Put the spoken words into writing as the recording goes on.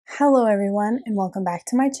Hello everyone and welcome back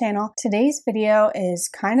to my channel. Today's video is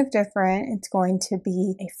kind of different. It's going to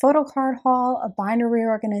be a photo card haul, a binder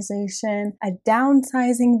reorganization, a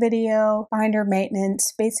downsizing video, binder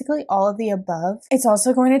maintenance, basically all of the above. It's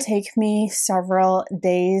also going to take me several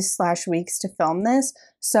days/weeks to film this.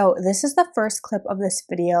 So this is the first clip of this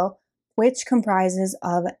video, which comprises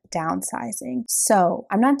of downsizing. So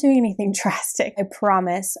I'm not doing anything drastic, I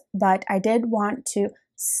promise, but I did want to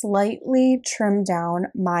slightly trim down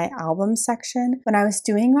my album section. When I was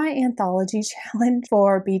doing my anthology challenge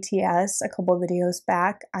for BTS a couple videos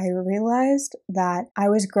back, I realized that I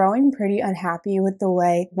was growing pretty unhappy with the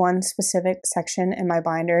way one specific section in my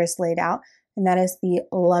binder is laid out, and that is the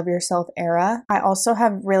Love Yourself era. I also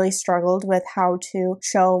have really struggled with how to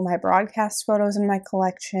show my broadcast photos in my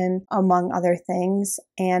collection, among other things,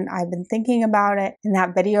 and I've been thinking about it, and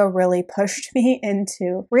that video really pushed me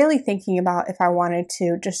into really thinking about if I wanted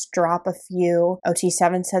to just drop a few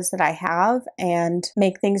OT7 sets that I have and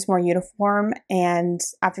make things more uniform. And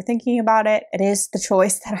after thinking about it, it is the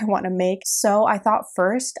choice that I want to make. So I thought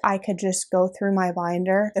first I could just go through my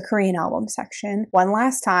binder, the Korean album section, one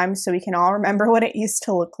last time so we can all remember what it used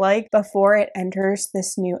to look like before it enters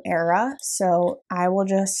this new era. So I will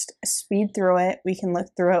just speed through it. We can look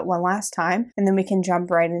through it one last time and then we can jump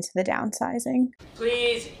right into the downsizing.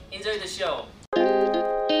 Please enjoy the show.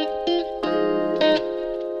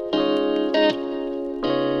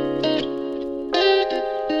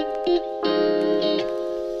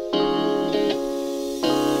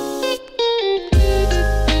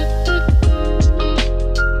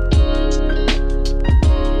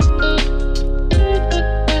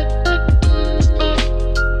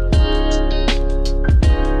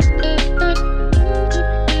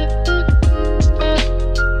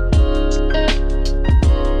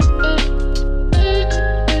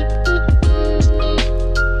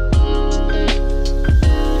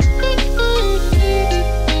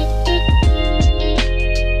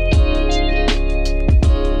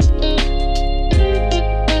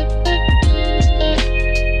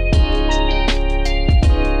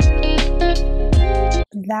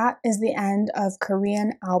 That is the end of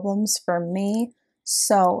Korean albums for me.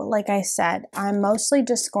 So like I said, I'm mostly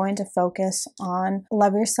just going to focus on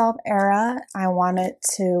Love Yourself era. I want it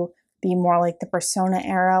to be more like the Persona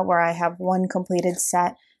era where I have one completed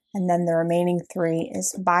set and then the remaining 3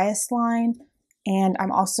 is bias line. And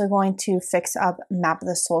I'm also going to fix up Map of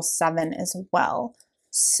the Soul 7 as well.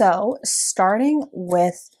 So starting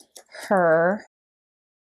with her.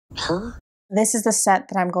 This is the set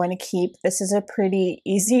that I'm going to keep. This is a pretty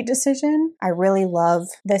easy decision. I really love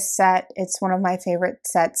this set. It's one of my favorite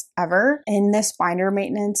sets ever. In this binder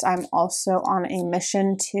maintenance, I'm also on a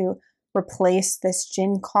mission to replace this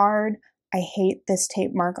Jin card. I hate this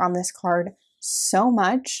tape mark on this card so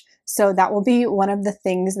much. So that will be one of the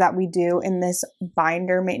things that we do in this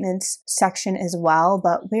binder maintenance section as well,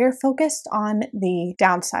 but we're focused on the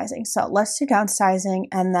downsizing. So let's do downsizing,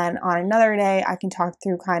 and then on another day I can talk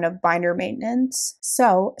through kind of binder maintenance.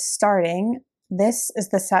 So starting, this is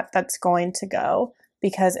the set that's going to go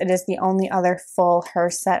because it is the only other full her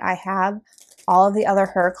set I have. All of the other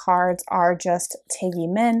her cards are just Taegi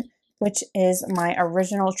Min, which is my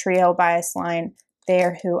original trio bias line.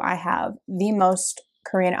 They're who I have the most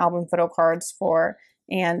Korean album photo cards for,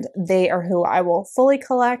 and they are who I will fully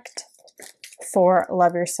collect for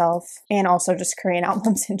Love Yourself and also just Korean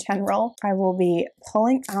albums in general. I will be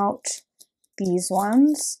pulling out these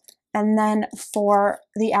ones, and then for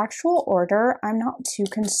the actual order, I'm not too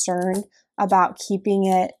concerned about keeping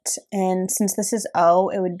it in, since this is O,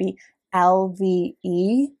 it would be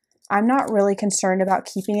LVE. I'm not really concerned about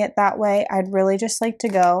keeping it that way. I'd really just like to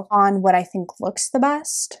go on what I think looks the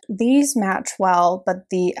best. These match well, but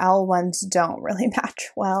the L ones don't really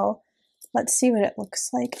match well. Let's see what it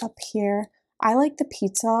looks like up here. I like the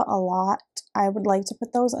pizza a lot. I would like to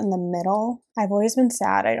put those in the middle. I've always been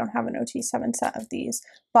sad I don't have an OT7 set of these,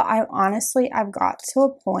 but I've got to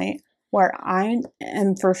a point where I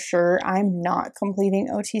am for sure I'm not completing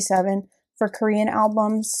OT7 for Korean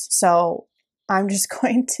albums. So I'm just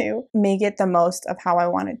going to make it the most of how I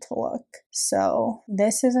want it to look. So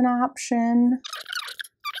this is an option.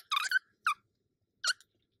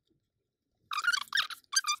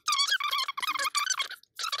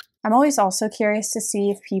 I'm always also curious to see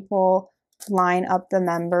if people line up the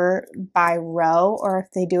member by row or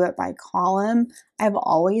if they do it by column. I've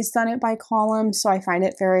always done it by column, so I find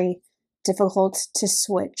it very difficult to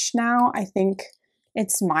switch now. I think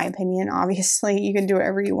it's my opinion, obviously. You can do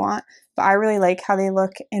whatever you want. But I really like how they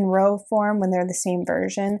look in row form when they're the same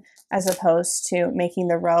version, as opposed to making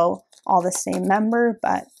the row all the same member.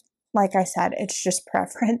 But like I said, it's just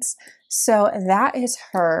preference. So that is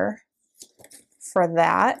her for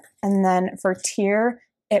that. And then for Tear,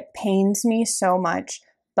 it pains me so much,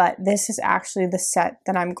 but this is actually the set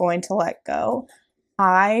that I'm going to let go.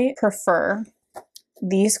 I prefer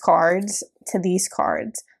these cards to these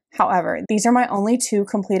cards. However, these are my only 2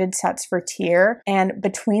 completed sets for Tear, and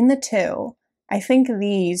between the 2, I think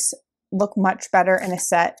these look much better in a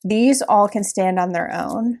set. These all can stand on their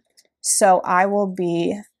own, so I will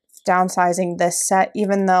be downsizing this set,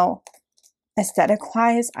 even though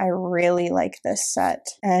aesthetic-wise, I really like this set,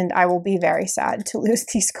 and I will be very sad to lose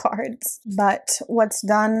these cards. But what's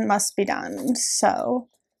done must be done, so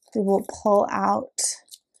we will pull out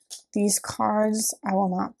these cards I will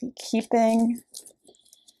not be keeping,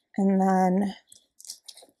 and then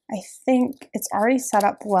I think it's already set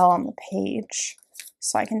up well on the page,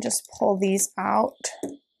 so I can just pull these out,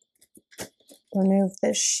 remove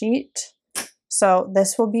this sheet. So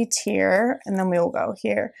this will be Tear, and then we will go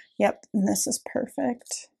here. Yep, and this is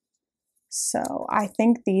perfect. So I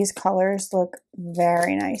think these colors look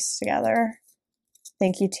very nice together.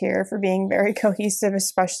 Thank you, Tear, for being very cohesive,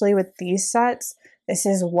 especially with these sets. This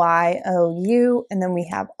is Y-O-U, and then we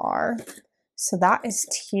have R. So that is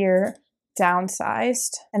Tear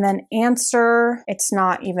downsized. And then Answer, it's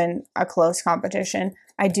not even a close competition.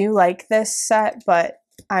 I do like this set, but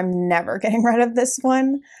I'm never getting rid of this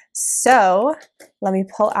one. So let me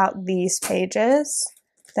pull out these pages.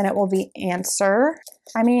 Then it will be Answer.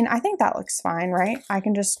 I mean, I think that looks fine, right? I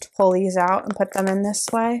can just pull these out and put them in this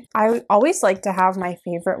way. I always like to have my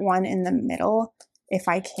favorite one in the middle if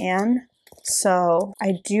I can. So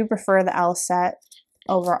I do prefer the Elle set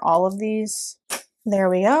over all of these. There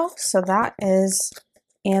we go. So that is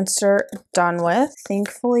Answer done with.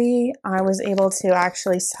 Thankfully, I was able to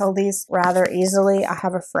actually sell these rather easily. I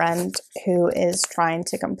have a friend who is trying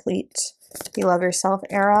to complete the Love Yourself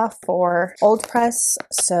era for old press,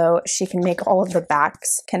 so she can make all of the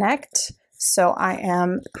backs connect. So I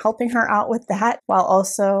am helping her out with that while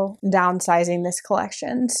also downsizing this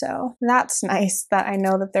collection. So that's nice that I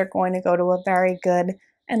know that they're going to go to a very good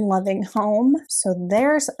and loving home. So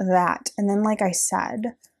there's that. And then, like I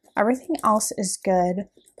said, everything else is good.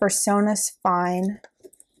 Persona's fine.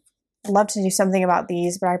 I'd love to do something about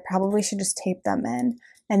these, but I probably should just tape them in.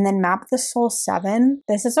 And then Map the Soul 7.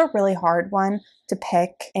 This is a really hard one to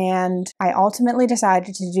pick, and I ultimately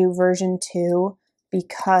decided to do version 2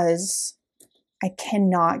 because I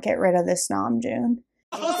cannot get rid of this Namjoon.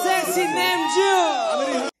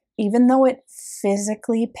 Even though it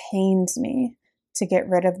physically pains me to get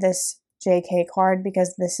rid of this JK card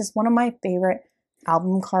because this is one of my favorite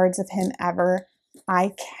album cards of him ever,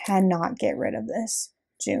 I cannot get rid of this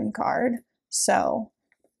June card. So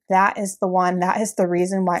that is the one, that is the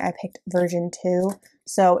reason why I picked version 2.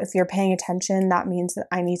 So if you're paying attention, that means that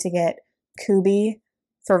I need to get Kubi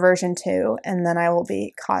for version 2, and then I will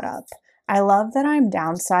be caught up. I love that I'm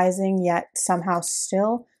downsizing, yet somehow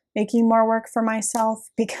still making more work for myself,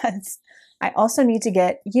 because I also need to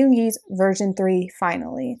get Yoongi's version 3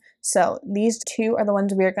 finally. So these 2 are the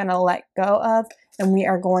ones we are going to let go of, and we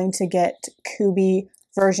are going to get Kubi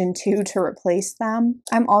version 2 to replace them.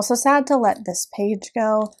 I'm also sad to let this page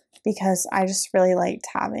go because I just really liked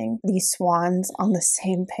having these swans on the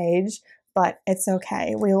same page, but it's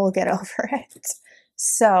okay. We will get over it.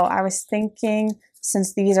 So I was thinking,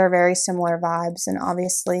 since these are very similar vibes, and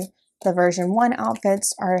obviously the version 1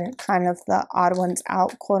 outfits are kind of the odd ones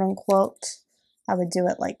out, quote unquote, I would do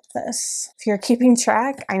it like this. If you're keeping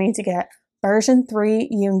track, I need to get version 3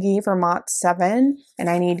 Yoongi for Mot 7, and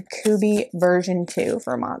I need Kubi version 2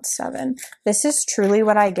 for Mot 7. This is truly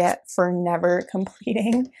what I get for never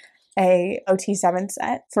completing a OT7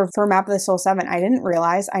 set. For Map of the Soul 7, I didn't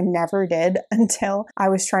realize I never did until I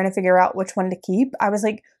was trying to figure out which one to keep. I was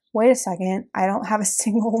like, wait a second, I don't have a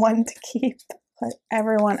single one to keep. Put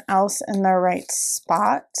everyone else in their right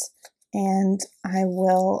spot, and I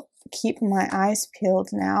will keep my eyes peeled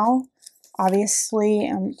now. Obviously,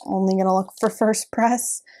 I'm only going to look for first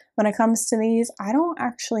press when it comes to these. I don't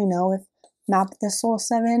actually know if Map the Soul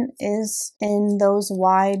 7 is in those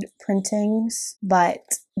wide printings, but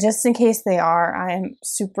just in case they are, I am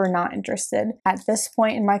super not interested at this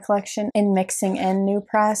point in my collection in mixing in new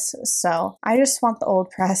press. So I just want the old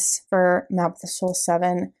press for Map the Soul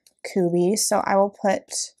 7 Kubi. So I will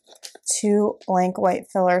put 2 blank white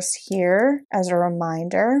fillers here as a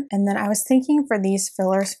reminder. And then I was thinking for these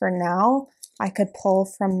fillers for now, I could pull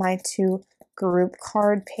from my 2 group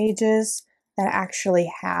card pages that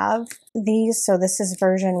actually have these. So this is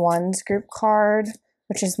version 1's group card,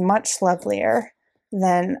 which is much lovelier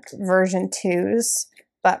than version 2's.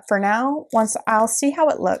 But for now, once I'll see how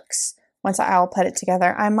it looks, once I'll put it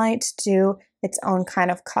together, I might do its own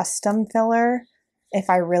kind of custom filler if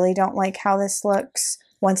I really don't like how this looks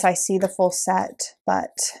once I see the full set,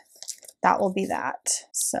 but that will be that.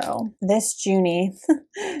 So this Junie,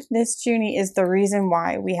 this Junie is the reason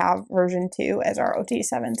why we have version 2 as our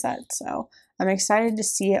OT7 set. So I'm excited to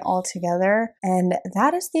see it all together. And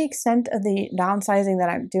that is the extent of the downsizing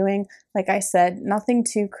that I'm doing. Like I said, nothing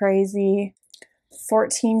too crazy.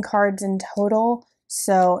 14 cards in total.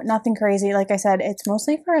 So nothing crazy. Like I said, it's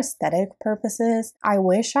mostly for aesthetic purposes. I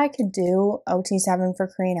wish I could do OT7 for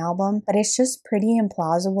Korean album, but it's just pretty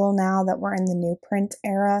implausible now that we're in the new print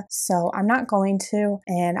era. So I'm not going to,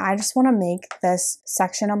 and I just want to make this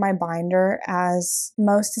section of my binder as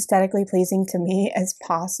most aesthetically pleasing to me as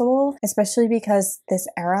possible, especially because this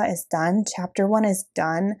era is done. Chapter 1 is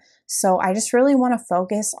done. So I just really want to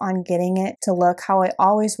focus on getting it to look how I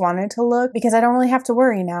always wanted to look, because I don't really have to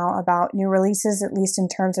worry now about new releases, at least in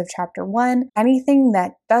terms of chapter 1. Anything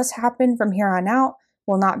that does happen from here on out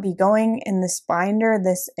will not be going in this binder.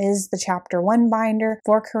 This is the chapter 1 binder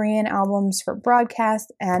for Korean albums, for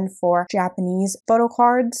broadcast, and for Japanese photo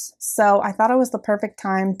cards. So I thought it was the perfect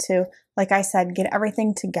time to, like I said, get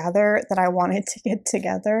everything together that I wanted to get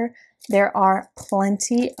together. There are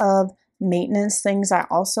plenty of maintenance things I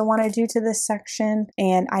also want to do to this section,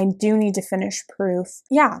 and I do need to finish proof.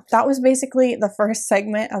 Yeah, that was basically the first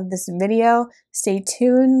segment of this video. Stay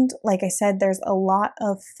tuned. Like I said, there's a lot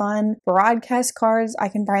of fun broadcast cards. I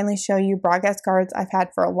can finally show you broadcast cards I've had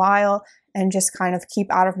for a while and just kind of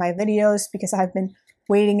keep out of my videos because I've been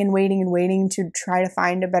waiting and waiting and waiting to try to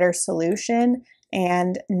find a better solution.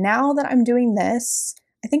 And now that I'm doing this,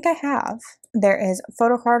 I think I have. There is a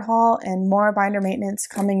photo card haul and more binder maintenance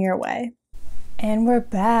coming your way. And we're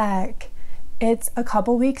back. It's a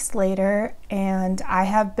couple weeks later and I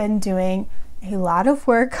have been doing a lot of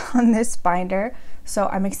work on this binder, so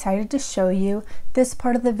I'm excited to show you. This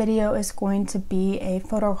part of the video is going to be a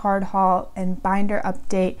photo card haul and binder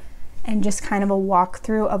update and just kind of a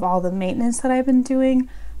walkthrough of all the maintenance that I've been doing.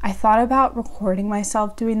 I thought about recording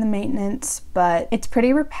myself doing the maintenance, but it's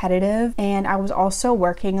pretty repetitive, and I was also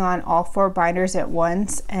working on all 4 binders at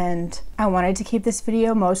once, and I wanted to keep this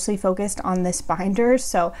video mostly focused on this binder,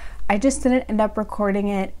 so I just didn't end up recording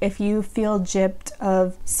it. If you feel gypped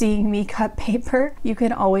of seeing me cut paper, you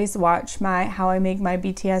can always watch my How I Make My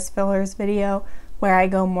BTS Fillers video, where I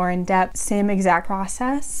go more in depth, same exact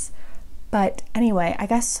process. But anyway, I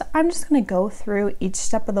guess I'm just gonna go through each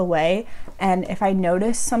step of the way, and if I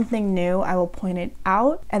notice something new, I will point it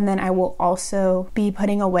out, and then I will also be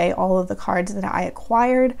putting away all of the cards that I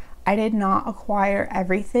acquired. I did not acquire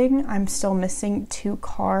everything. I'm still missing 2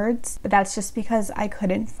 cards, but that's just because I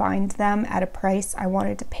couldn't find them at a price I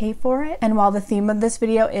wanted to pay for it. And while the theme of this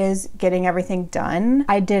video is getting everything done,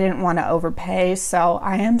 I didn't want to overpay, so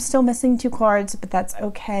I am still missing 2 cards, but that's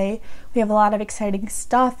okay. We have a lot of exciting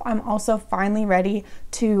stuff. I'm also finally ready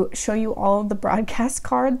to show you all of the broadcast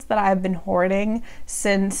cards that I've been hoarding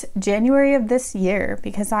since January of this year,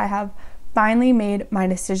 because I have finally made my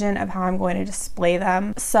decision of how I'm going to display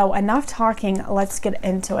them. So enough talking, let's get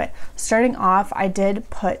into it. Starting off, I did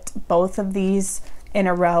put both of these in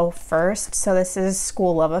a row first. So this is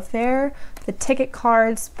School Love Affair, the ticket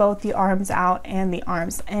cards, both the arms out and the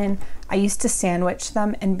arms in. I used to sandwich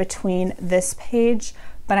them in between this page,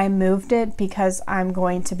 but I moved it because I'm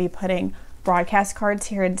going to be putting broadcast cards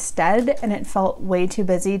here instead, and it felt way too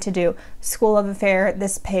busy to do School Love Affair,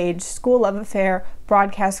 this page, School Love Affair,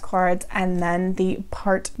 broadcast cards, and then the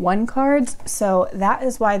part 1 cards. So that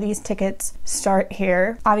is why these tickets start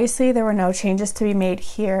here. Obviously there were no changes to be made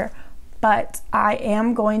here, but I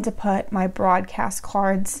am going to put my broadcast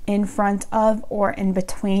cards in front of or in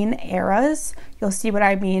between eras. You'll see what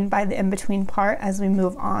I mean by the in between part as we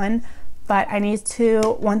move on. But I need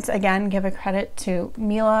to once again give a credit to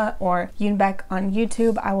Mila or Yoonbaek on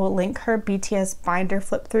YouTube. I will link her BTS binder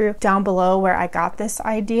flip through down below where I got this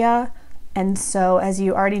idea. And so, as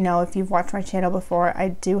you already know, if you've watched my channel before, I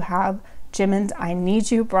do have Jimin's I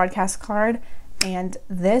Need You broadcast card, and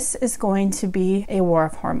this is going to be a War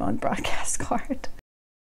of Hormone broadcast card.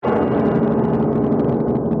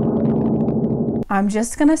 I'm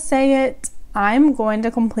just gonna say it. I'm going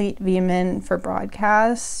to complete Vmin for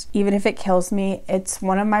broadcast, even if it kills me. It's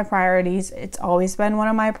one of my priorities. It's always been one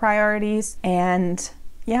of my priorities, and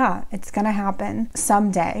yeah, it's gonna happen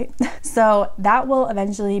someday. So that will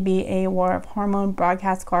eventually be a War of Hormone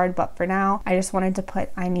broadcast card, but for now, I just wanted to put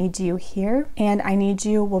I Need You here, and I Need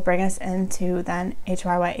You will bring us into then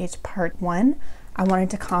HYYH part 1. I wanted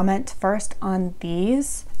to comment first on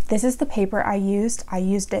these. This is the paper I used. I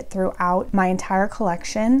used it throughout my entire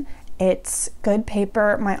collection. It's good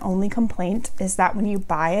paper. My only complaint is that when you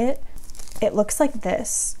buy it, it looks like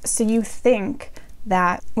this. So you think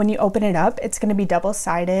that when you open it up, it's going to be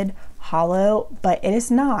double-sided, hollow, but it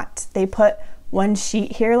is not. They put one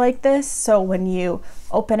sheet here like this, so when you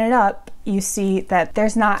open it up, you see that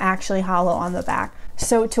there's not actually hollow on the back.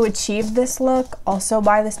 So to achieve this look, also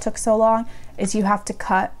why this took so long, is you have to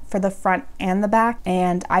cut for the front and the back,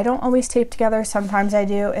 and I don't always tape together. Sometimes I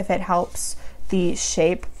do if it helps the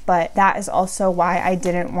shape, but that is also why I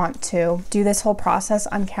didn't want to do this whole process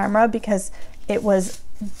on camera, because it was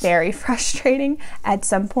very frustrating at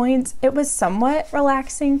some points. It was somewhat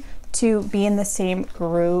relaxing to be in the same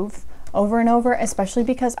groove over and over, especially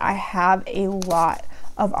because I have a lot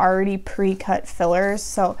of already pre-cut fillers,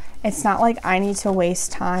 so it's not like I need to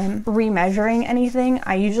waste time remeasuring anything.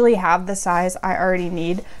 I usually have the size I already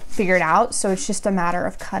need figured out, so it's just a matter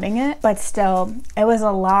of cutting it. But still, it was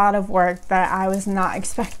a lot of work that I was not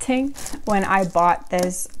expecting when I bought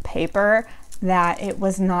this paper, that it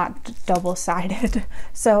was not double-sided.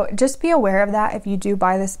 So just be aware of that if you do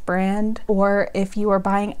buy this brand, or if you are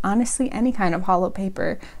buying honestly any kind of hollow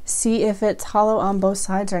paper. See if it's hollow on both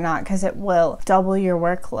sides or not, because it will double your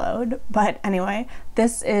workload. But anyway,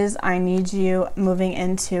 this is I Need You moving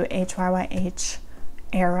into HYYH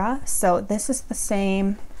era. So this is the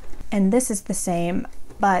same and this is the same,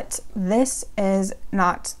 but this is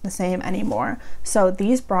not the same anymore. So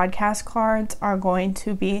these broadcast cards are going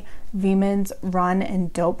to be Veeman's Run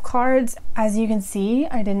and Dope cards. As you can see,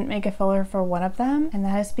 I didn't make a filler for one of them, and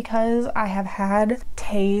that is because I have had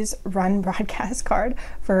Tay's Run broadcast card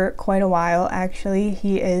for quite a while. Actually,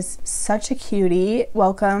 he is such a cutie.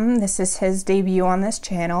 Welcome, this is his debut on this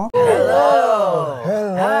channel. Hello!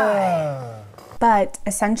 Hello! Hi. But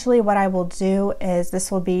essentially what I will do is this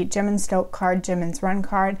will be Jimin's Dope card, Jimin's Run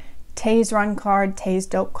card, Tay's Run card, Tay's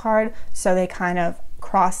Dope card, so they kind of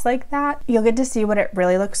cross like that. You'll get to see what it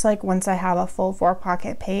really looks like once I have a full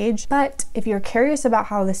 4-pocket page. But if you're curious about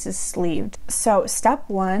how this is sleeved, so step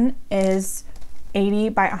 1 is 80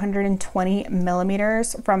 by 120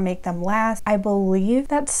 millimeters from Make Them Last. I believe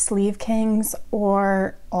that's Sleeve Kings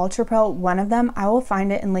or Ultra Pro, one of them. I will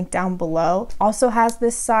find it and link down below. Also has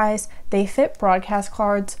this size. They fit broadcast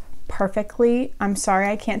cards perfectly. I'm sorry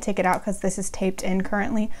I can't take it out because this is taped in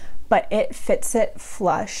currently, but it fits it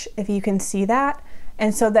flush, if you can see that.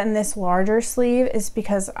 And so then this larger sleeve is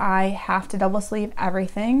because I have to double sleeve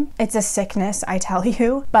everything. It's a sickness, I tell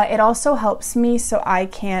you, but it also helps me so I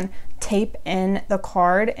can tape in the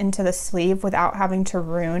card into the sleeve without having to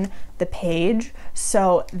ruin the page.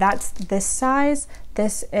 So that's this size.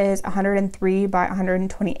 This is 103 by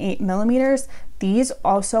 128 millimeters. These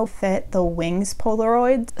also fit the Wings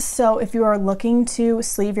Polaroids. So if you are looking to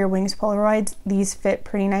sleeve your Wings Polaroids, these fit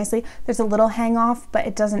pretty nicely. There's a little hang off, but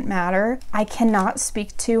it doesn't matter. I cannot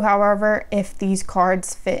speak to, however, if these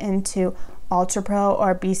cards fit into Ultra Pro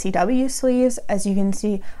or BCW sleeves. As you can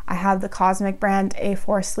see, I have the Cosmic brand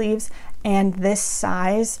A4 sleeves, and this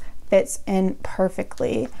size fits in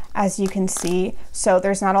perfectly, as you can see. So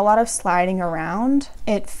there's not a lot of sliding around.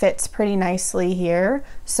 It fits pretty nicely here.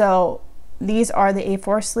 So these are the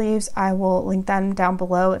A4 sleeves. I will link them down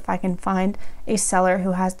below if I can find a seller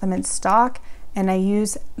who has them in stock. And I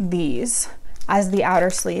use these as the outer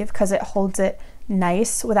sleeve because it holds it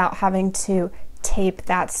nice without having to tape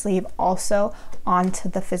that sleeve also onto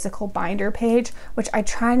the physical binder page, which I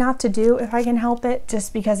try not to do if I can help it,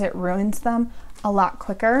 just because it ruins them a lot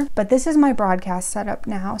quicker. But this is my broadcast setup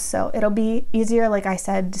now, so it'll be easier, like I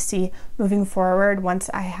said, to see moving forward once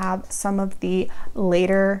I have some of the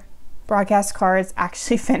later broadcast cards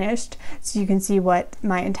actually finished, so you can see what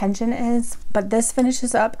my intention is. But this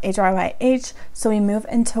finishes up HYYH, so we move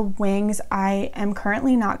into Wings. I am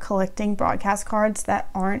currently not collecting broadcast cards that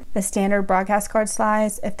aren't the standard broadcast card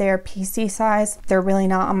size. If they are PC size, they're really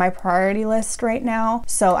not on my priority list right now,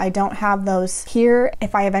 so I don't have those here.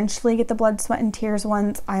 If I eventually get the Blood, Sweat, and Tears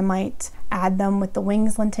ones, I might add them with the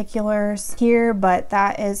Wings lenticulars here, but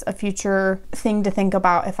that is a future thing to think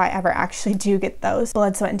about if I ever actually do get those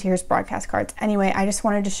Blood, Sweat, and Tears broadcast cards. Anyway, I just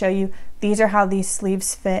wanted to show you these are how these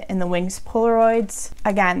sleeves fit in the Wings Polaroids.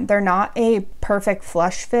 Again, they're not a perfect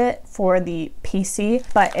flush fit for the PC,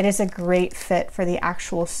 but it is a great fit for the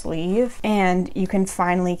actual sleeve, and you can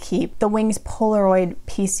finally keep the Wings Polaroid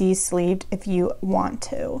PC sleeved if you want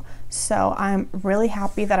to. So I'm really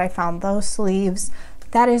happy that I found those sleeves.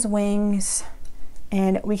 That is Wings,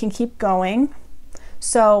 and we can keep going.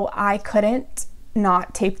 So I couldn't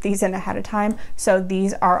not tape these in ahead of time, so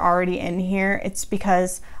these are already in here. It's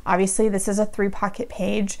because Obviously this is a 3-pocket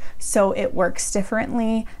page, so it works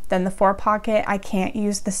differently than the 4-pocket. I can't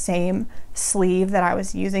use the same sleeve that I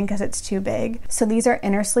was using because it's too big. So these are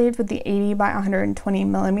inner sleeved with the 80 by 120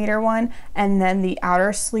 millimeter one, and then the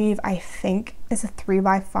outer sleeve I think is a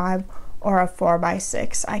 3x5 or a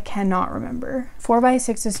 4x6. I cannot remember.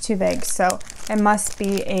 4x6 is too big, so it must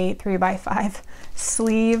be a 3x5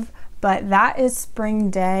 sleeve. But that is Spring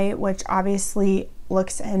Day, which obviously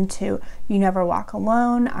looks into You Never Walk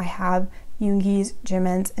Alone. I have Yoongi's,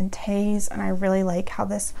 Jimin's, and Tae's, and I really like how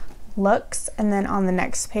this looks. And then on the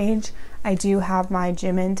next page, I do have my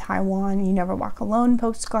Jimin Taiwan You Never Walk Alone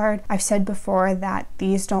postcard. I've said before that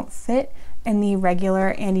these don't fit in the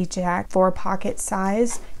regular Andy Jack 4-pocket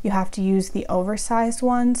size. You have to use the oversized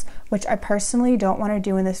ones, which I personally don't want to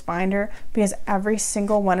do in this binder because every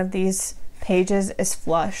single one of these pages is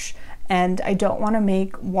flush, and I don't want to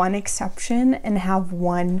make one exception and have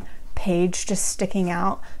one page just sticking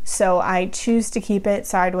out. So I choose to keep it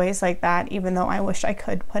sideways like that, even though I wish I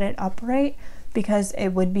could put it upright because it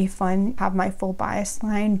would be fun to have my full bias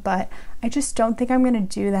line, but I just don't think I'm going to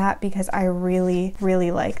do that because I really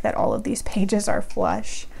like that all of these pages are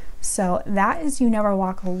flush. So that is You Never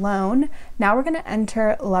Walk Alone. Now we're gonna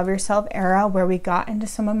enter Love Yourself era, where we got into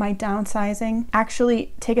some of my downsizing.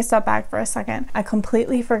 Actually, take a step back for a second. I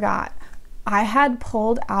completely forgot. I had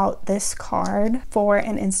pulled out this card for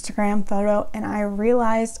an Instagram photo and I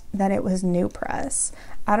realized that it was new press.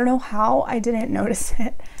 I don't know how I didn't notice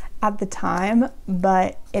it at the time,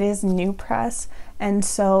 but it is new press. And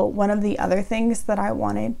so one of the other things that I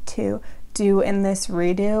wanted to do in this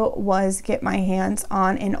redo was get my hands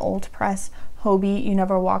on an old press Hobie You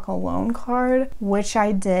Never Walk Alone card, which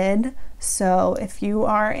I did. So if you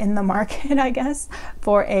are in the market, I guess,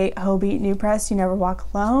 for a Hobie new press You Never Walk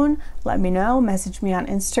Alone, let me know, message me on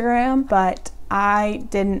Instagram. But I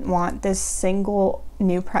didn't want this single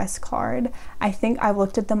new press card. I think I've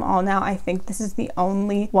looked at them all now. I think this is the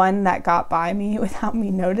only one that got by me without me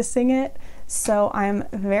noticing it. So I'm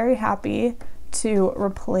very happy to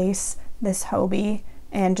replace this Hobie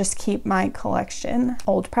and just keep my collection.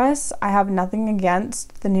 Old press, I have nothing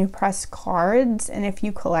against the new press cards, and if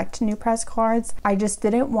you collect new press cards, I just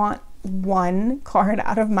didn't want one card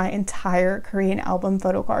out of my entire Korean album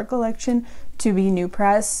photocard collection to be new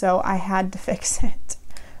press, so I had to fix it.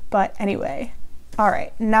 But anyway, all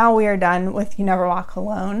right, now we are done with You Never Walk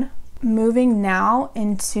Alone. Moving now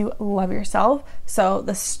into Love Yourself. So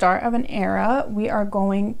the start of an era, we are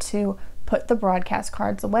going to put the broadcast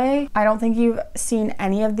cards away. I don't think you've seen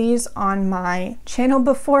any of these on my channel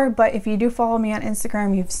before, but if you do follow me on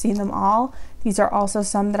Instagram, you've seen them all. These are also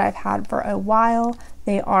some that I've had for a while.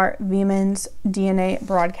 They are Veeman's DNA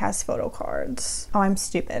broadcast photo cards. Oh, I'm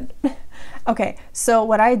stupid. Okay, so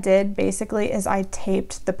what I did basically is I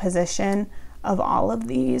taped the position of all of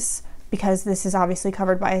these because this is obviously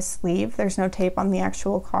covered by a sleeve. There's no tape on the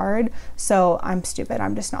actual card, so I'm stupid.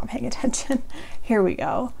 I'm just not paying attention. Here we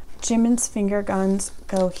go. Jimin's finger guns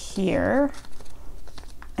go here,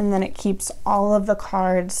 and then it keeps all of the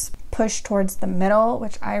cards pushed towards the middle,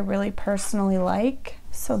 which I really personally like.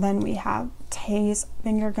 So then we have Tae's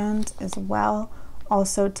finger guns as well,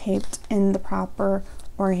 also taped in the proper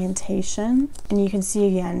orientation. And you can see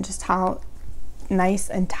again just how nice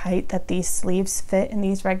and tight that these sleeves fit in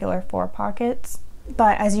these regular 4 pockets.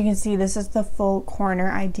 But as you can see, this is the full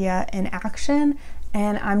corner idea in action.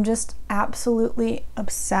 And I'm just absolutely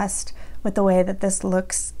obsessed with the way that this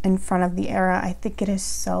looks in front of the era. I think it is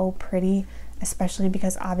so pretty, especially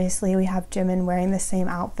because obviously we have Jimin wearing the same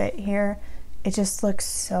outfit here. It just looks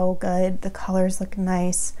so good. The colors look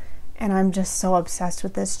nice, and I'm just so obsessed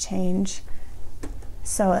with this change.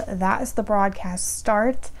 So that is the broadcast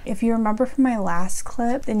start. If you remember from my last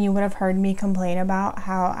clip, then you would have heard me complain about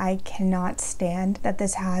how I cannot stand that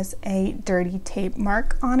this has a dirty tape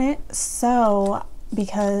mark on it. So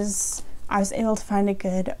because I was able to find a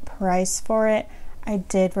good price for it, I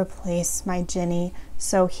did replace my Jinny,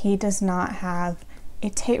 so he does not have a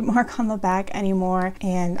tape mark on the back anymore,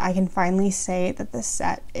 and I can finally say that this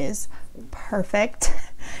set is perfect.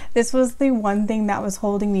 This was the one thing that was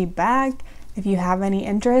holding me back. If you have any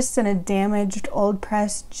interest in a damaged old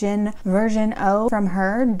press Jin version O from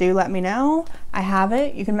her, do let me know. I have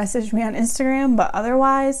it. You can message me on Instagram, but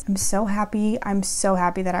otherwise, I'm so happy. I'm so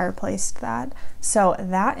happy that I replaced that. So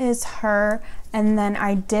that is her. And then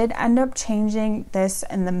I did end up changing this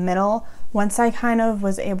in the middle once I kind of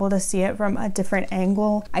was able to see it from a different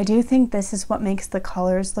angle. I do think this is what makes the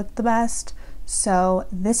colors look the best. So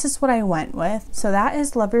this is what I went with. So that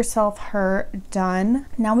is Love Yourself, her, done.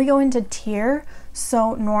 Now we go into tier.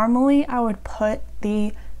 So normally I would put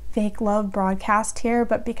the Fake Love broadcast here,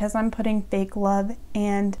 but because I'm putting Fake Love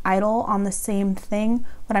and Idol on the same thing,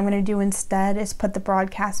 what I'm going to do instead is put the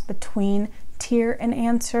broadcast between Tear and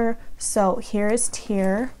Answer. So here is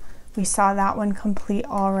Tear. We saw that one complete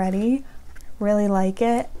already. Really like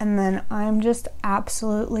it. And then I'm just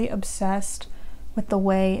absolutely obsessed with the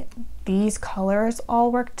way these colors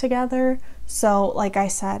all work together. So like I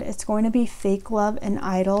said, it's going to be Fake Love and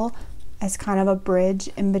Idol as kind of a bridge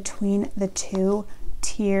in between the two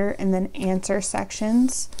Tear and then Answer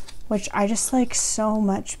sections, which I just like so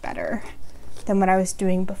much better than what I was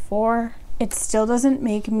doing before. It still doesn't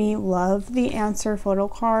make me love the Answer photo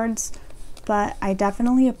cards, but I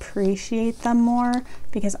definitely appreciate them more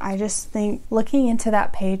because I just think looking into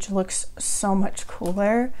that page looks so much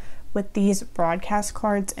cooler with these broadcast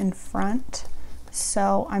cards in front.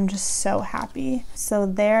 So I'm just so happy. So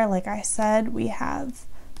there, like I said, we have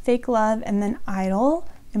Fake Love and then Idol,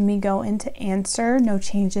 and we go into Answer. No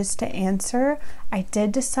changes to Answer. I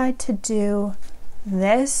did decide to do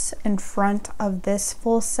this in front of this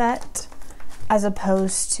full set as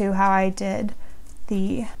opposed to how I did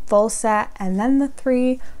the full set and then the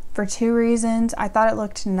 3 for 2 reasons. I thought it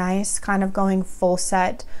looked nice kind of going full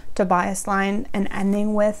set to bias line and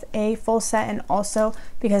ending with a full set, and also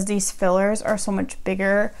because these fillers are so much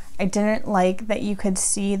bigger, I didn't like that you could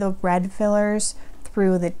see the red fillers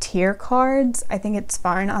through the Tear cards. I think it's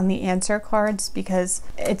fine on the Answer cards because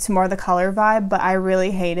it's more the color vibe, but I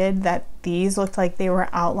really hated that these looked like they were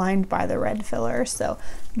outlined by the red filler. So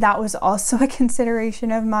that was also a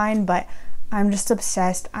consideration of mine, but I'm just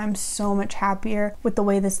obsessed. I'm so much happier with the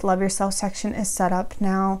way this Love Yourself section is set up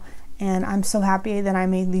now, and I'm so happy that I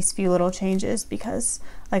made these few little changes because,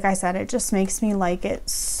 like I said, it just makes me like it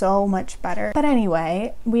so much better. But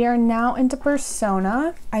anyway, we are now into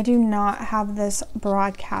Persona. I do not have this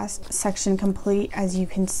broadcast section complete, as you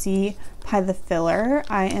can see by the filler.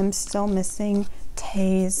 I am still missing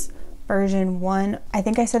Tay's version 1. I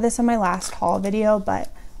think I said this in my last haul video,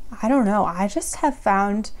 but I don't know. I just have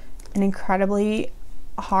found an incredibly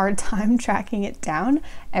hard time tracking it down.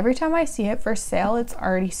 Every time I see it for sale, it's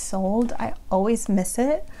already sold. I always miss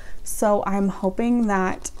it. So I'm hoping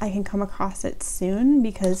that I can come across it soon,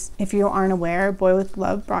 because if you aren't aware, Boy With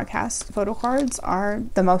Love broadcast photo cards are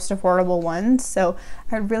the most affordable ones. So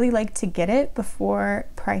I'd really like to get it before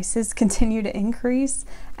prices continue to increase,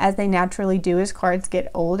 as they naturally do as cards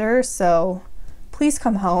get older. So please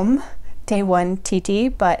come home. Day 1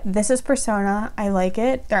 TT, but this is Persona. I like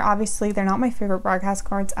it. They're not my favorite broadcast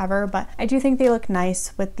cards ever, but I do think they look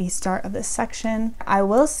nice with the start of this section. I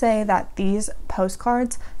will say that these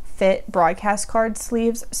postcards fit broadcast card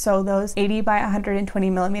sleeves, so those 80 by 120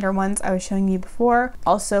 millimeter ones I was showing you before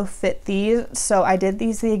also fit these. So I did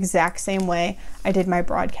these the exact same way I did my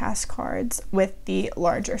broadcast cards, with the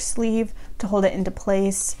larger sleeve to hold it into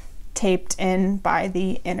place, taped in by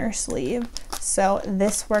the inner sleeve. So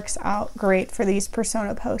this works out great for these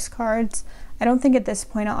Persona postcards. I don't think at this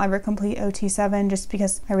point I'll ever complete OT7, just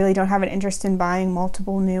because I really don't have an interest in buying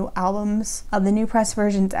multiple new albums of the new press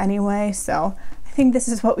versions anyway. So I think this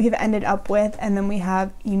is what we've ended up with. And then we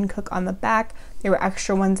have Yoonbaek on the back. There were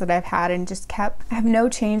extra ones that I've had and just kept. I have no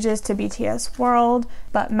changes to BTS World,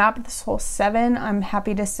 but Map of the Soul 7, I'm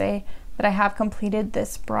happy to say that I have completed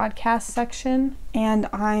this broadcast section, and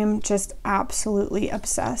I'm just absolutely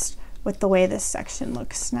obsessed with the way this section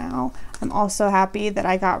looks now. I'm also happy that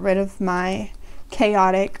I got rid of my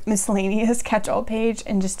chaotic miscellaneous catch-all page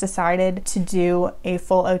and just decided to do a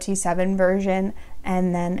full OT7 version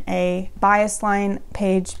and then a bias line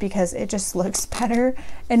page, because it just looks better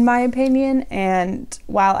in my opinion. And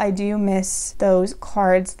while I do miss those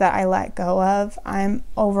cards that I let go of, I'm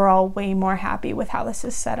overall way more happy with how this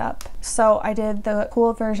is set up. So I did the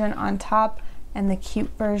cool version on top and the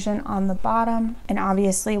cute version on the bottom, and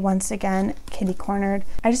obviously once again kitty cornered.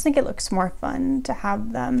 I just think it looks more fun to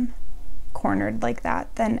have them cornered like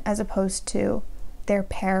that than as opposed to their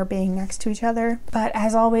pair being next to each other. But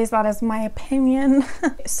as always, that is my opinion.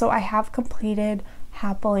 So I have completed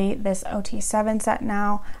happily this OT7 set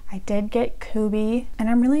now. I did get Kubi and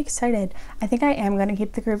I'm really excited. I think I am going to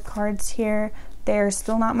keep the group cards here. They're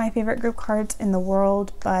still not my favorite group cards in the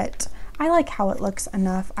world, but I like how it looks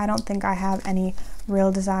enough. I don't think I have any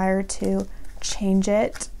real desire to change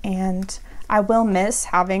it, and I will miss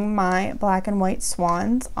having my black and white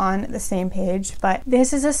swans on the same page, but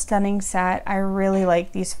this is a stunning set. I really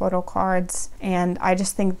like these photo cards, and I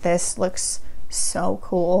just think this looks so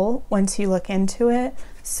cool once you look into it.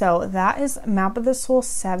 So that is Map of the Soul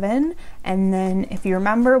 7, and then if you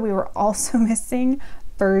remember, we were also missing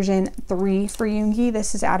version 3 for Yoongi.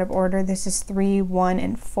 This is out of order. This is 3, 1,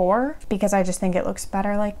 and 4, because I just think it looks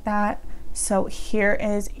better like that. So here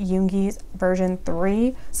is Yoongi's version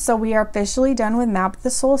 3. So we are officially done with Map of the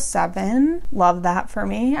Soul 7. Love that for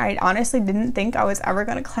me. I honestly didn't think I was ever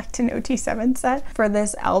going to collect an OT7 set for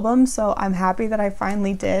this album, so I'm happy that I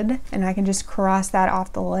finally did, and I can just cross that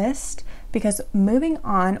off the list. Because moving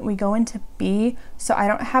on, we go into B. So I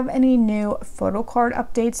don't have any new photo card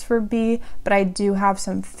updates for B, but I do have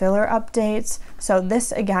some filler updates. So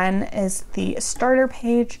this again is the starter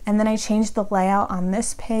page, and then I changed the layout on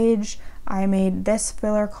this page. I made this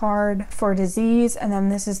filler card for Disease, and then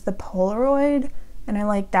this is the Polaroid, and I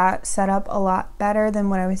like that setup a lot better than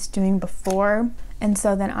what I was doing before. And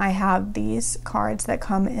so then I have these cards that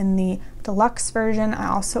come in the deluxe version. I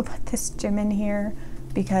also put this Jimin here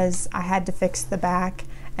because I had to fix the back,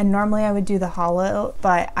 and normally I would do the holo,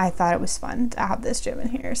 but I thought it was fun to have this Jimin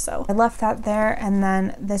here, so I left that there. And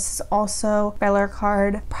then this is also filler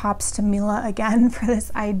card. Props to Mila again for this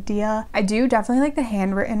idea. I do definitely like the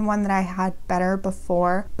handwritten one that I had better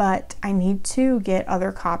before, but I need to get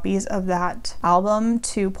other copies of that album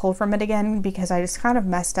to pull from it again because I just kind of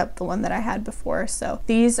messed up the one that I had before. So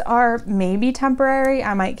these are maybe temporary.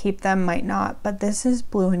 I might keep them, might not, but this is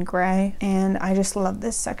blue and gray, and I just love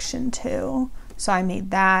this section too. So I made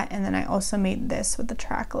that, and then I also made this with the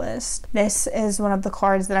track list. This is one of the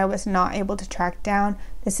cards that I was not able to track down.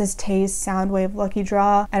 This is Tay's Soundwave Lucky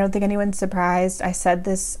Draw. I don't think anyone's surprised. I said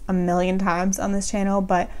this a million times on this channel,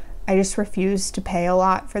 but I just refused to pay a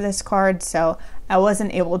lot for this card, so I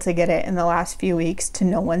wasn't able to get it in the last few weeks, to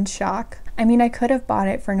no one's shock. I mean, I could have bought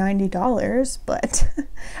it for $90, but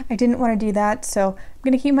I didn't want to do that, so I'm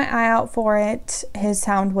gonna keep my eye out for it, his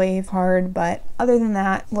Soundwave card, but other than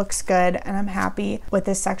that, looks good, and I'm happy with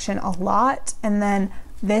this section a lot. And then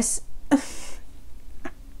this,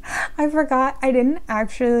 I forgot I didn't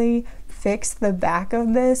actually fix the back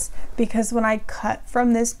of this, because when I cut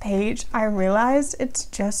from this page, I realized it's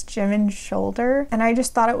just Jimin's shoulder, and I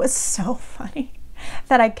just thought it was so funny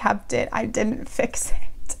that I kept it. I didn't fix it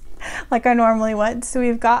like I normally would. So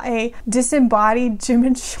we've got a disembodied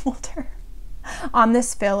Jimin shoulder on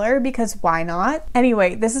this filler, because why not?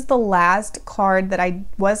 Anyway, this is the last card that I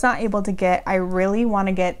was not able to get. I really want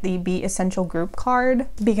to get the B Essential group card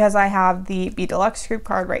because I have the B Deluxe group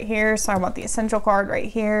card right here, so I want the Essential card right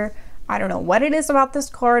here. I don't know what it is about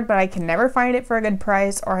this card, but I can never find it for a good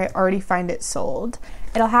price, or I already find it sold.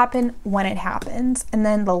 It'll happen when it happens. And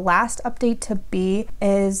then the last update to B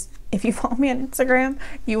is, if you follow me on Instagram,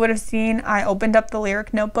 you would have seen I opened up the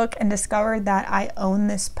lyric notebook and discovered that I own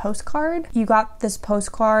this postcard. You got this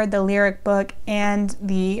postcard, the lyric book, and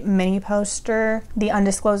the mini poster, the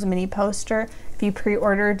undisclosed mini poster, if you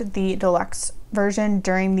pre-ordered the deluxe version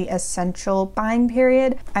during the Essential buying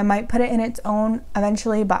period. I might put it in its own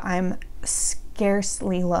eventually, but I'm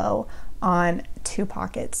scarcely low on 2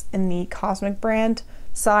 pockets in the Cosmic brand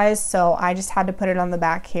size, so I just had to put it on the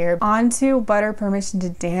back here. On to Butter Permission to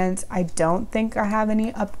Dance. I don't think I have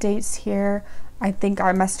any updates here. I think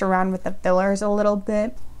I messed around with the fillers a little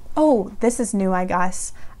bit. Oh, this is new, I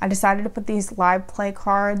guess. I decided to put these live play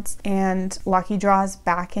cards and lucky draws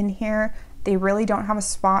back in here. They really don't have a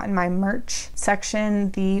spot in my merch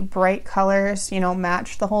section. The bright colors, you know,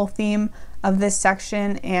 match the whole theme of this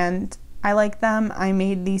section, and I like them. I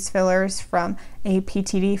made these fillers from a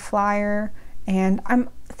PTD flyer, and I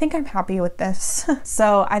think I'm happy with this.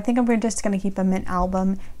 So I think I'm just gonna keep a mint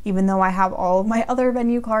album, even though I have all of my other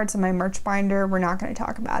venue cards in my merch binder. We're not gonna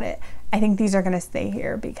talk about it. I think these are gonna stay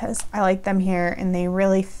here because I like them here and they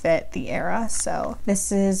really fit the era. So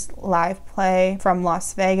this is Live Play from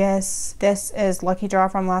Las Vegas. This is Lucky Draw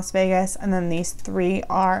from Las Vegas. And then these 3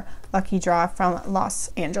 are Lucky Draw from Los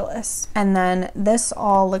Angeles. And then this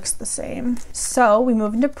all looks the same. So we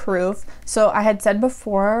move into Proof. So I had said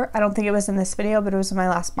before, I don't think it was in this video, but it was in my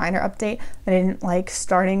last binder update, that I didn't like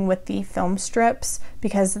starting with the film strips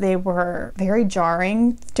because they were very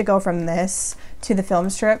jarring to go from this to the film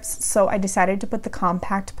strips. So I decided to put the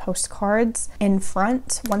compact postcards in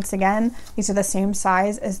front. Once again, these are the same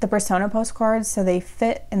size as the Persona postcards, so they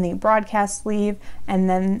fit in the broadcast sleeve, and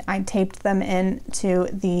then I taped them into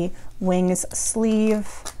the wings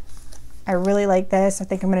sleeve. I really like this. I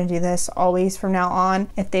think I'm going to do this always from now on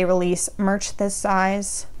if they release merch this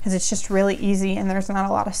size, because it's just really easy and there's not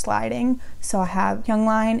a lot of sliding. So I have Young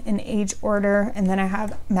Line in age order, and then I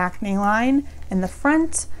have Maknae Line in the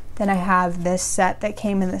front. Then I have this set that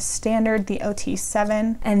came in the standard, the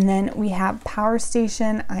OT7. And then we have Power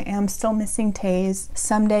Station. I am still missing Taze.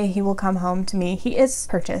 Someday he will come home to me. He is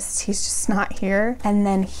purchased, he's just not here. And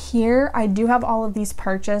then here, I do have all of these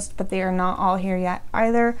purchased, but they are not all here yet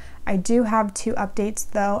either. I do have 2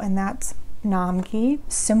 updates though, and that's Namgi.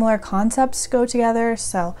 Similar concepts go together,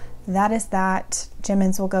 so that is that.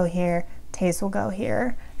 Jimin's will go here. Tays will go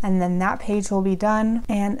here. And then that page will be done.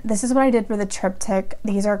 And this is what I did for the triptych.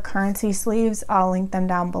 These are currency sleeves. I'll link them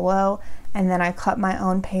down below. And then I cut my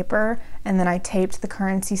own paper, and then I taped the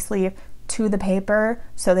currency sleeve to the paper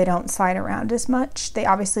so they don't slide around as much. They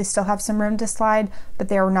obviously still have some room to slide, but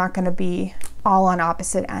they're not going to be all on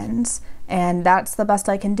opposite ends. And that's the best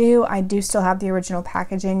I can do. I do still have the original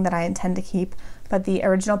packaging that I intend to keep, but the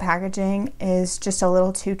original packaging is just a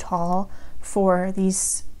little too tall for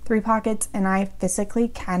these 3 pockets, and I physically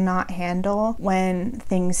cannot handle when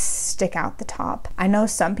things stick out the top. I know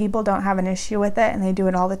some people don't have an issue with it and they do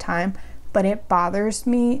it all the time, but it bothers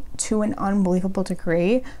me to an unbelievable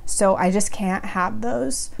degree. So I just can't have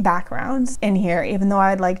those backgrounds in here, even though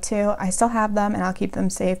I'd like to. I still have them and I'll keep them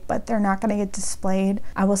safe, but they're not gonna get displayed.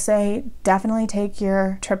 I will say definitely take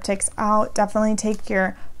your triptychs out, definitely take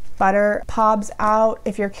your butter pobs out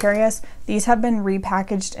if you're curious. These have been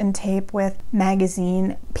repackaged in tape with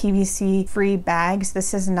magazine PVC free bags.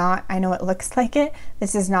 This is not, I know it looks like it,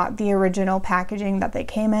 this is not the original packaging that they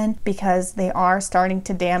came in because they are starting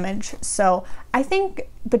to damage. So I think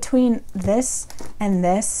between this and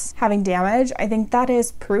this having damage, I think that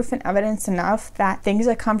is proof and evidence enough that things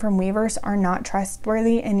that come from weavers are not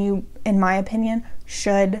trustworthy, and you, in my opinion,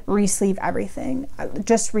 should re-sleeve everything.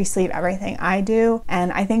 Just re-sleeve everything. I do,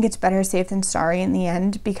 and I think it's better safe than sorry in the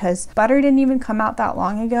end, because butter didn't even come out that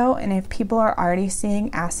long ago, and if people are already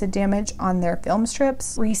seeing acid damage on their film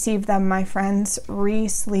strips, re-sleeve them, my friends,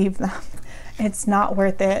 re-sleeve them. It's not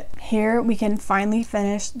worth it. Here we can finally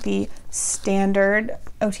finish the standard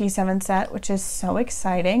OT7 set, which is so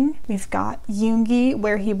exciting. We've got Yoongi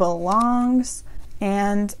where he belongs,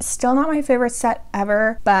 and still not my favorite set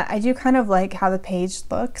ever, but I do kind of like how the page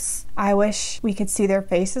looks. I wish we could see their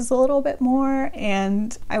faces a little bit more,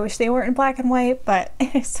 and I wish they weren't in black and white, but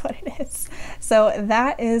it is what it is. So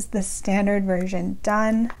that is the standard version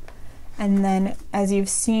done. And then, as you've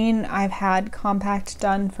seen, I've had compact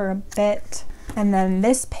done for a bit. And then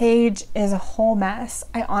this page is a whole mess.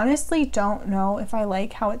 I honestly don't know if I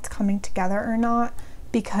like how it's coming together or not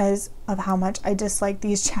because of how much I dislike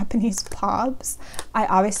these Japanese pobs. I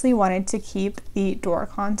obviously wanted to keep the door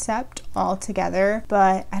concept all together,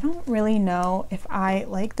 but I don't really know if I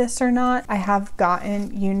like this or not. I have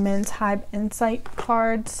gotten Yoonmin's Hive Insight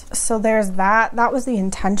cards, so there's that. That was the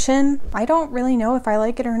intention. I don't really know if I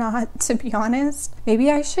like it or not, to be honest.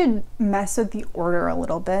 Maybe I should mess with the order a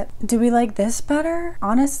little bit. Do we like this better?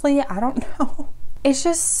 Honestly, I don't know. It's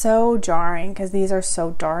just so jarring because these are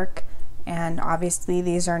so dark, and obviously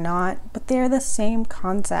these are not, but they're the same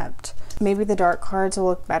concept. Maybe the dark cards will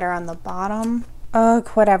look better on the bottom. Ugh,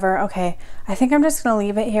 whatever. Okay, I think I'm just gonna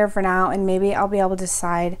leave it here for now, and maybe I'll be able to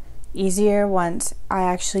decide easier once I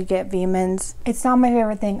actually get Veeman's. It's not my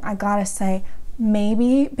favorite thing, I gotta say.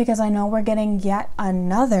 Maybe because I know we're getting yet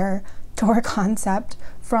another door concept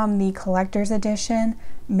from the collector's edition,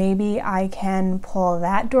 maybe I can pull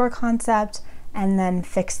that door concept and then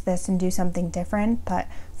fix this and do something different. But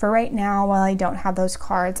for right now, while I don't have those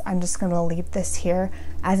cards, I'm just going to leave this here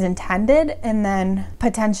as intended and then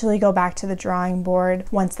potentially go back to the drawing board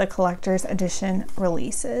once the collector's edition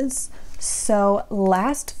releases. So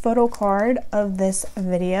last photo card of this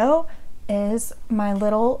video is my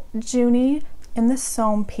little Junie in the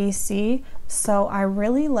Seom PC. So I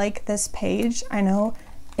really like this page. I know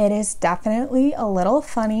it is definitely a little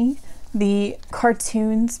funny, the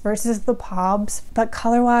cartoons versus the pobs, but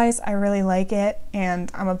color-wise I really like it,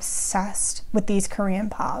 and I'm obsessed with these Korean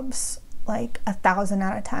pobs, like 1,000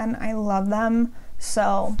 out of 10. I love them,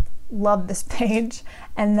 so love this page.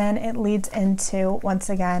 And then it leads into, once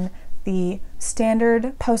again, the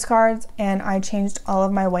standard postcards, and I changed all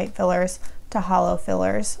of my white fillers to hollow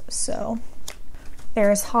fillers. So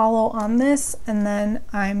there's hollow on this, and then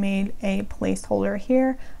I made a placeholder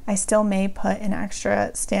here. I still may put an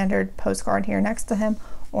extra standard postcard here next to him,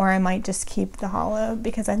 or I might just keep the hollow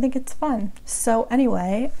because I think it's fun. So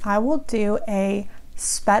anyway, I will do a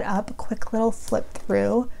sped up quick little flip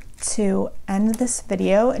through to end this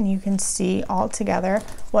video, and you can see all together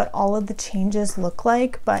what all of the changes look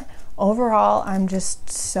like. But overall, I'm just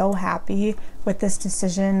so happy with this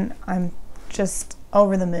decision. I'm just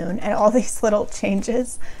over the moon at all these little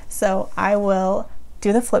changes. So I will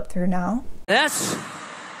do the flip through now. Yes.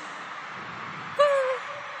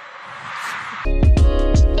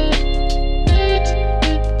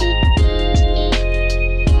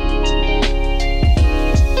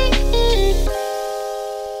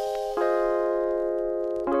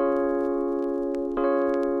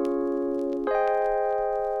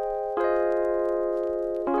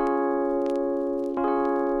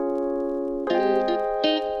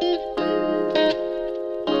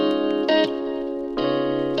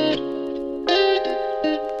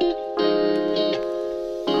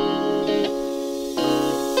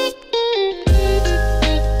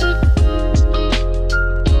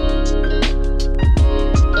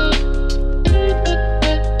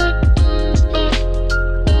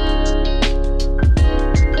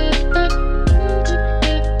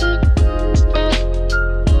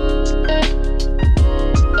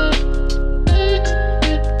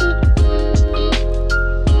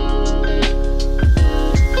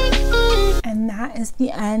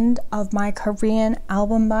 the end of my Korean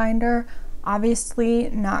album binder. Obviously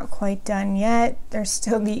not quite done yet. There's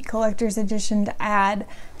still the collector's edition to add,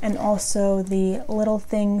 and also the little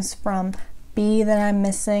things from B that I'm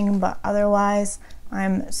missing, but otherwise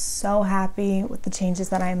I'm so happy with the changes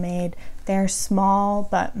that I made. They're small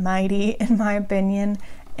but mighty in my opinion,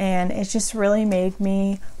 and it just really made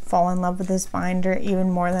me fall in love with this binder even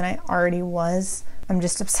more than I already was. I'm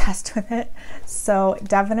just obsessed with it. So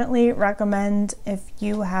definitely recommend if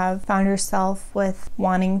you have found yourself with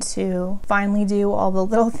wanting to finally do all the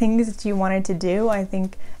little things that you wanted to do. I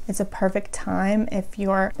think it's a perfect time if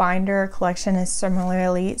your binder collection is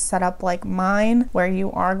similarly set up like mine, where you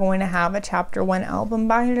are going to have a chapter 1 album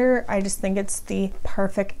binder. I just think it's the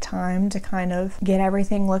perfect time to kind of get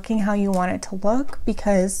everything looking how you want it to look,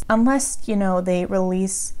 because unless, you know, they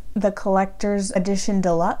release the collector's edition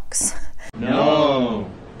deluxe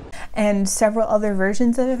and several other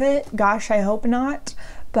versions of it, gosh, I hope not.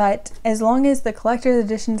 But as long as the collector's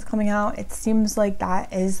edition is coming out, it seems like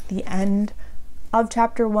that is the end of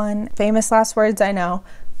chapter 1. Famous last words, I know,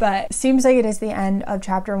 but it seems like it is the end of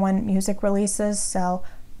chapter 1 music releases. So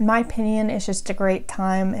in my opinion, it's just a great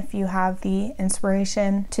time, if you have the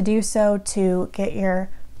inspiration to do so, to get your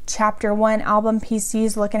chapter 1 album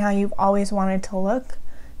PCs looking how you've always wanted to look.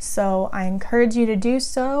 So I encourage you to do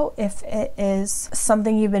so if it is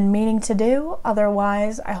something you've been meaning to do.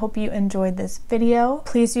 Otherwise, I hope you enjoyed this video.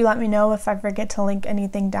 Please do let me know if I forget to link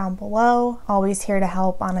anything down below. Always here to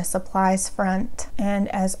help on a supplies front. And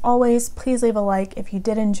as always, please leave a like if you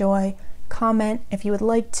did enjoy, comment if you would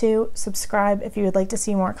like to, subscribe if you would like to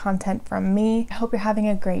see more content from me. I hope you're having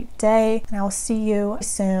a great day, and I will see you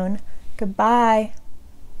soon. Goodbye.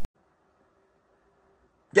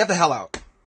 Get the hell out.